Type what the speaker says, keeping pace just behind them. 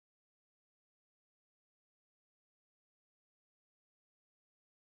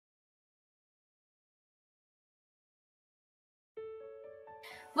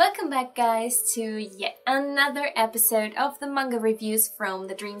Welcome back, guys, to yet another episode of the manga reviews from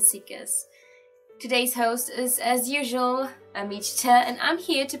the Dream Seekers. Today's host is, as usual, Amicita, and I'm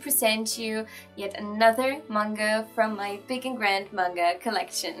here to present you yet another manga from my big and grand manga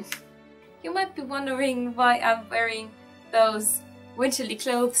collection. You might be wondering why I'm wearing those winterly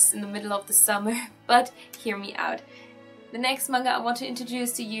clothes in the middle of the summer, but hear me out. The next manga I want to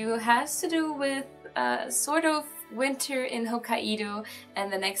introduce to you has to do with sort of winter in Hokkaido,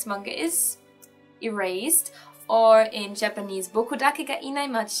 and the next manga is Erased, or in Japanese Boku dake ga inai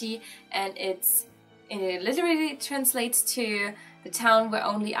machi, and it literally translates to the town where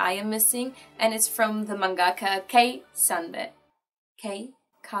only I am missing, and it's from the mangaka Kei Sanbe. Kei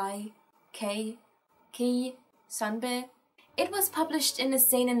Sanbe. It was published in the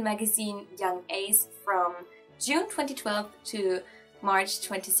seinen magazine Young Ace from June 2012 to March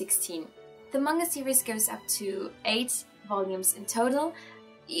 2016. The manga series goes up to 8 volumes in total.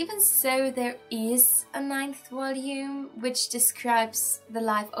 Even so, there is a 9th volume which describes the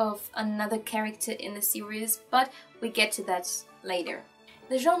life of another character in the series, but we get to that later.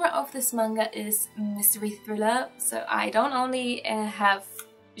 The genre of this manga is mystery thriller, so I don't only have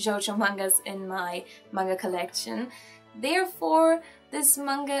shoujo mangas in my manga collection. Therefore, this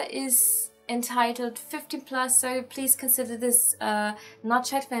manga is entitled 15+, so please consider this not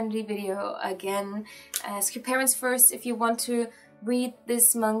child friendly video again. Ask your parents first if you want to read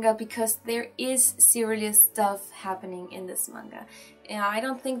this manga, because there is serious stuff happening in this manga. I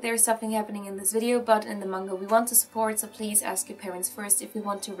don't think there's something happening in this video, but in the manga we want to support, so please ask your parents first if you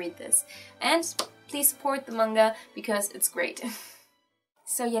want to read this. And please support the manga because it's great.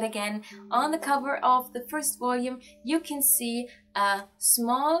 So yet again, on the cover of the first volume, you can see a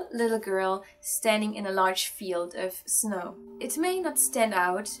small little girl standing in a large field of snow. It may not stand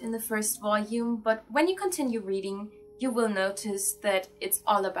out in the first volume, but when you continue reading, you will notice that it's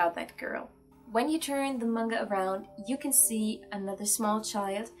all about that girl. When you turn the manga around, you can see another small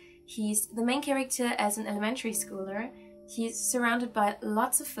child. He's the main character as an elementary schooler. He's surrounded by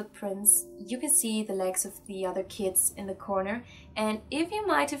lots of footprints. You can see the legs of the other kids in the corner, and if you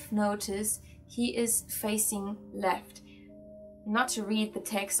might have noticed, he is facing left. Not to read the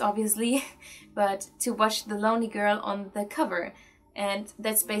text, obviously, but to watch the lonely girl on the cover, and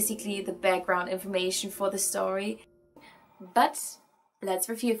that's basically the background information for the story. But let's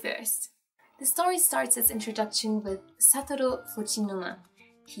review first. The story starts its introduction with Satoru Fujinuma.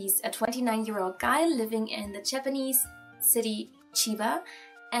 He's a 29-year-old guy living in the Japanese city Chiba,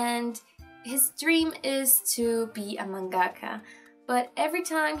 and his dream is to be a mangaka. But every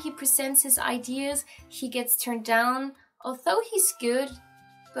time he presents his ideas, he gets turned down. Although he's good,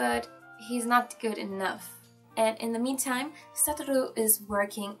 but he's not good enough. And in the meantime, Satoru is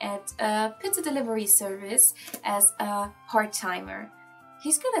working at a pizza delivery service as a part-timer.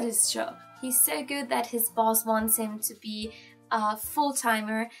 He's good at his job. He's so good that his boss wants him to be a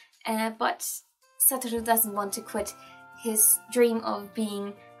full-timer, but Satoru doesn't want to quit his dream of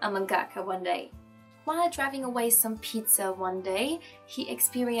being a mangaka one day. While driving away some pizza one day, he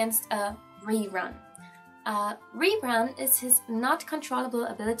experienced a rerun. A rerun is his not controllable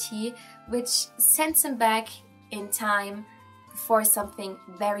ability which sends him back in time before something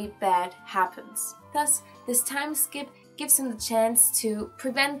very bad happens. Thus, this time skip gives him the chance to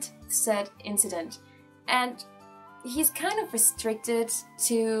prevent said incident. And he's kind of restricted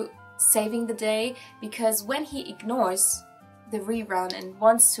to saving the day, because when he ignores the rerun and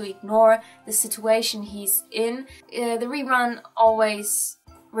wants to ignore the situation he's in, the rerun always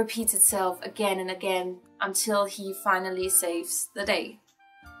repeats itself again and again until he finally saves the day.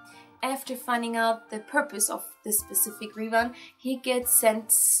 After finding out the purpose of this specific rerun, he gets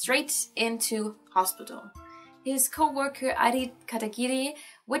sent straight into hospital. His co-worker Ari Katagiri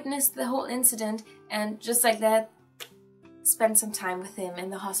witnessed the whole incident and just like that spent some time with him in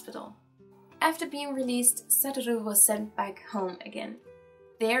the hospital. After being released, Satoru was sent back home again.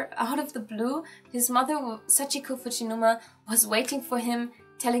 There, out of the blue, his mother, Sachiko Fujinuma, was waiting for him,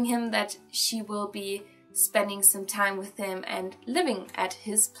 telling him that she will be spending some time with him and living at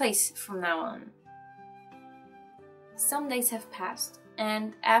his place from now on. Some days have passed,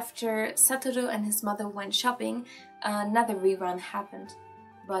 and after Satoru and his mother went shopping, another rerun happened.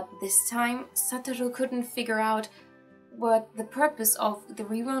 But this time, Satoru couldn't figure out what the purpose of the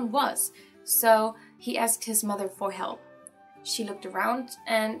rerun was, so he asked his mother for help. She looked around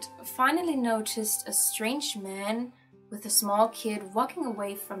and finally noticed a strange man with a small kid walking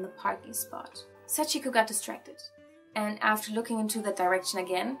away from the parking spot. Sachiko got distracted, and after looking into that direction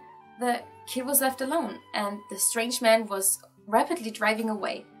again, the kid was left alone and the strange man was rapidly driving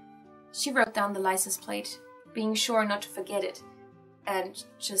away. She wrote down the license plate, being sure not to forget it. And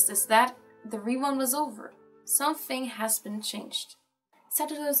just as that, the rerun was over. Something has been changed.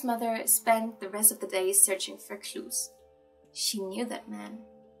 Satoru's mother spent the rest of the day searching for clues. She knew that man,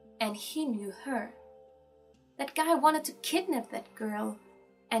 and he knew her. That guy wanted to kidnap that girl,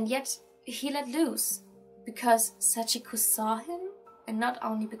 and yet he let loose because Sachiko saw him, and not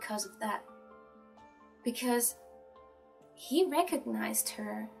only because of that. Because he recognized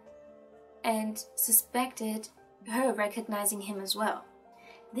her and suspected her recognizing him as well.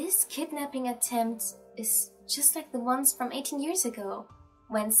 This kidnapping attempt is just like the ones from 18 years ago,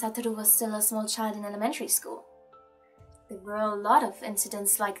 when Satoru was still a small child in elementary school. There were a lot of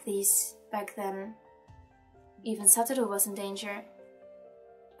incidents like these back then. Even Satoru was in danger.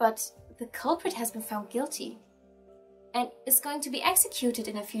 But the culprit has been found guilty and is going to be executed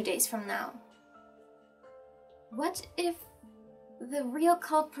in a few days from now. What if the real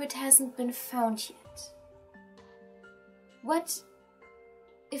culprit hasn't been found yet? What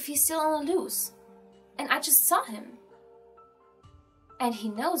if he's still on the loose and I just saw him? And he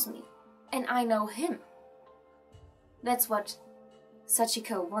knows me and I know him. That's what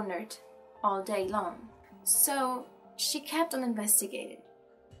Sachiko wondered all day long. So she kept on investigating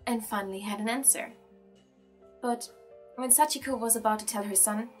and finally had an answer. But when Sachiko was about to tell her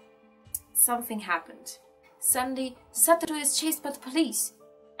son, something happened. Suddenly, Satoru is chased by the police,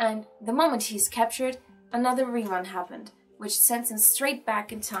 and the moment he is captured, another rerun happened, which sends him straight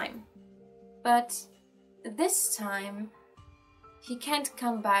back in time. But this time, he can't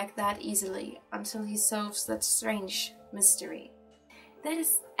come back that easily until he solves that strange mystery. That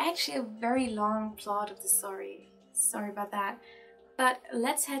is actually a very long plot of the story. Sorry about that. But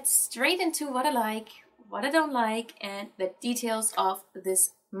let's head straight into what I like, what I don't like, and the details of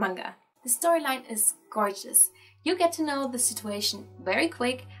this manga. The storyline is gorgeous. You get to know the situation very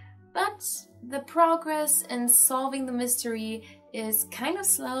quick, but the progress in solving the mystery is kind of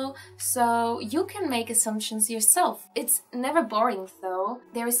slow, so you can make assumptions yourself. It's never boring though.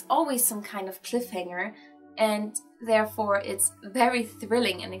 There is always some kind of cliffhanger, and therefore it's very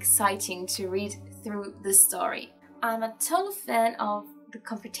thrilling and exciting to read through the story. I'm a total fan of the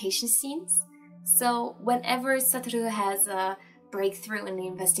confrontation scenes, so whenever Satoru has a breakthrough in the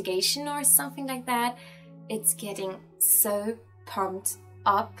investigation or something like that, it's getting so pumped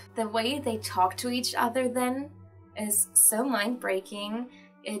up. The way they talk to each other then is so mind-breaking.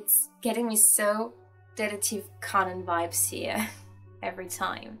 It's getting me so Detective Conan vibes here every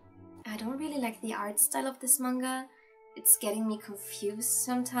time. I don't really like the art style of this manga. It's getting me confused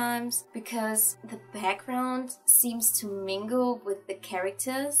sometimes because the background seems to mingle with the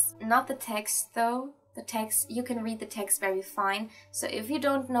characters. Not the text though. The text, you can read the text very fine. So if you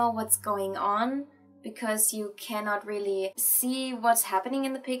don't know what's going on, because you cannot really see what's happening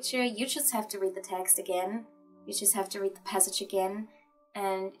in the picture, you just have to read the text again. You just have to read the passage again,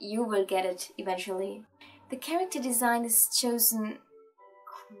 and you will get it eventually. The character design is chosen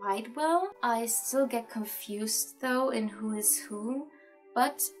quite well. I still get confused though in who is who,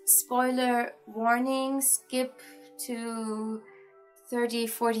 but spoiler warning, skip to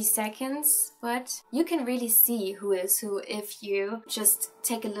 30-40 seconds, but you can really see who is who if you just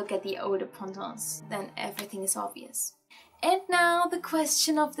take a look at the older pendants, then everything is obvious. And now the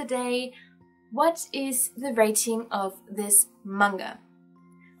question of the day: what is the rating of this manga?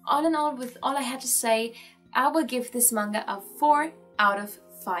 All in all, with all I had to say, I will give this manga a 4 out of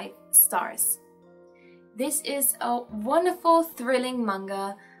 5 stars. This is a wonderful, thrilling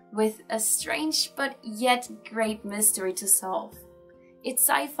manga with a strange but yet great mystery to solve. Its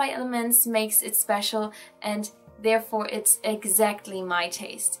sci-fi elements makes it special, and therefore it's exactly my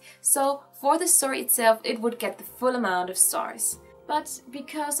taste. So for the story itself, it would get the full amount of stars. But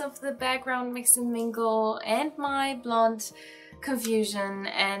because of the background mix and mingle and my blonde confusion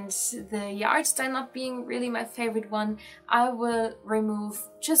and the art style not being really my favorite one, I will remove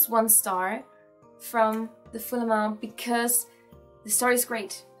just 1 star from the full amount because the story is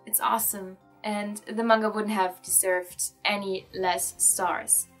great. It's awesome. And the manga wouldn't have deserved any less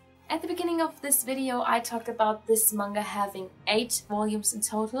stars. At the beginning of this video, I talked about this manga having 8 volumes in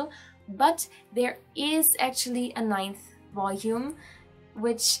total, but there is actually a 9th volume,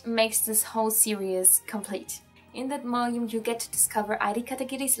 which makes this whole series complete. In that volume, you get to discover Airi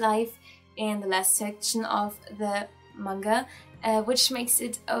Katagiri's life in the last section of the manga, which makes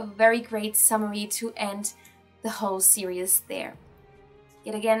it a very great summary to end the whole series there.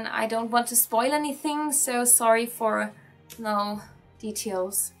 Yet again, I don't want to spoil anything, so sorry for no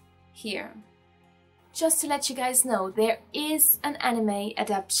details here. Just to let you guys know, there is an anime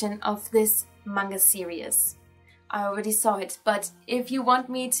adaptation of this manga series. I already saw it, but if you want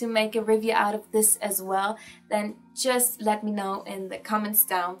me to make a review out of this as well, then just let me know in the comments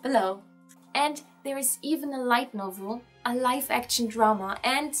down below. And there is even a light novel, a live-action drama,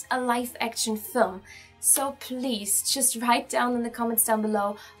 and a live-action film. So please just write down in the comments down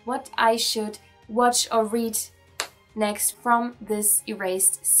below what I should watch or read next from this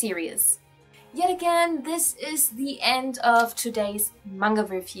Erased series. Yet again, this is the end of today's manga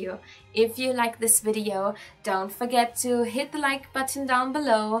review. If you like this video, don't forget to hit the like button down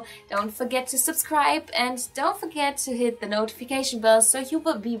below, don't forget to subscribe, and don't forget to hit the notification bell so you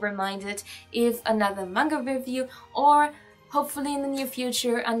will be reminded if another manga review or hopefully in the near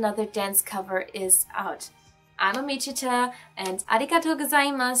future another dance cover is out. I'm Amicita, and arigatou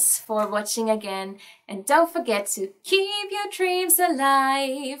gozaimasu for watching again, and don't forget to keep your dreams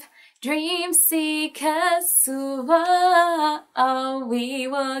alive. Dream seekers, we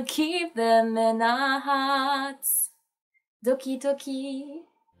will keep them in our hearts. Doki doki.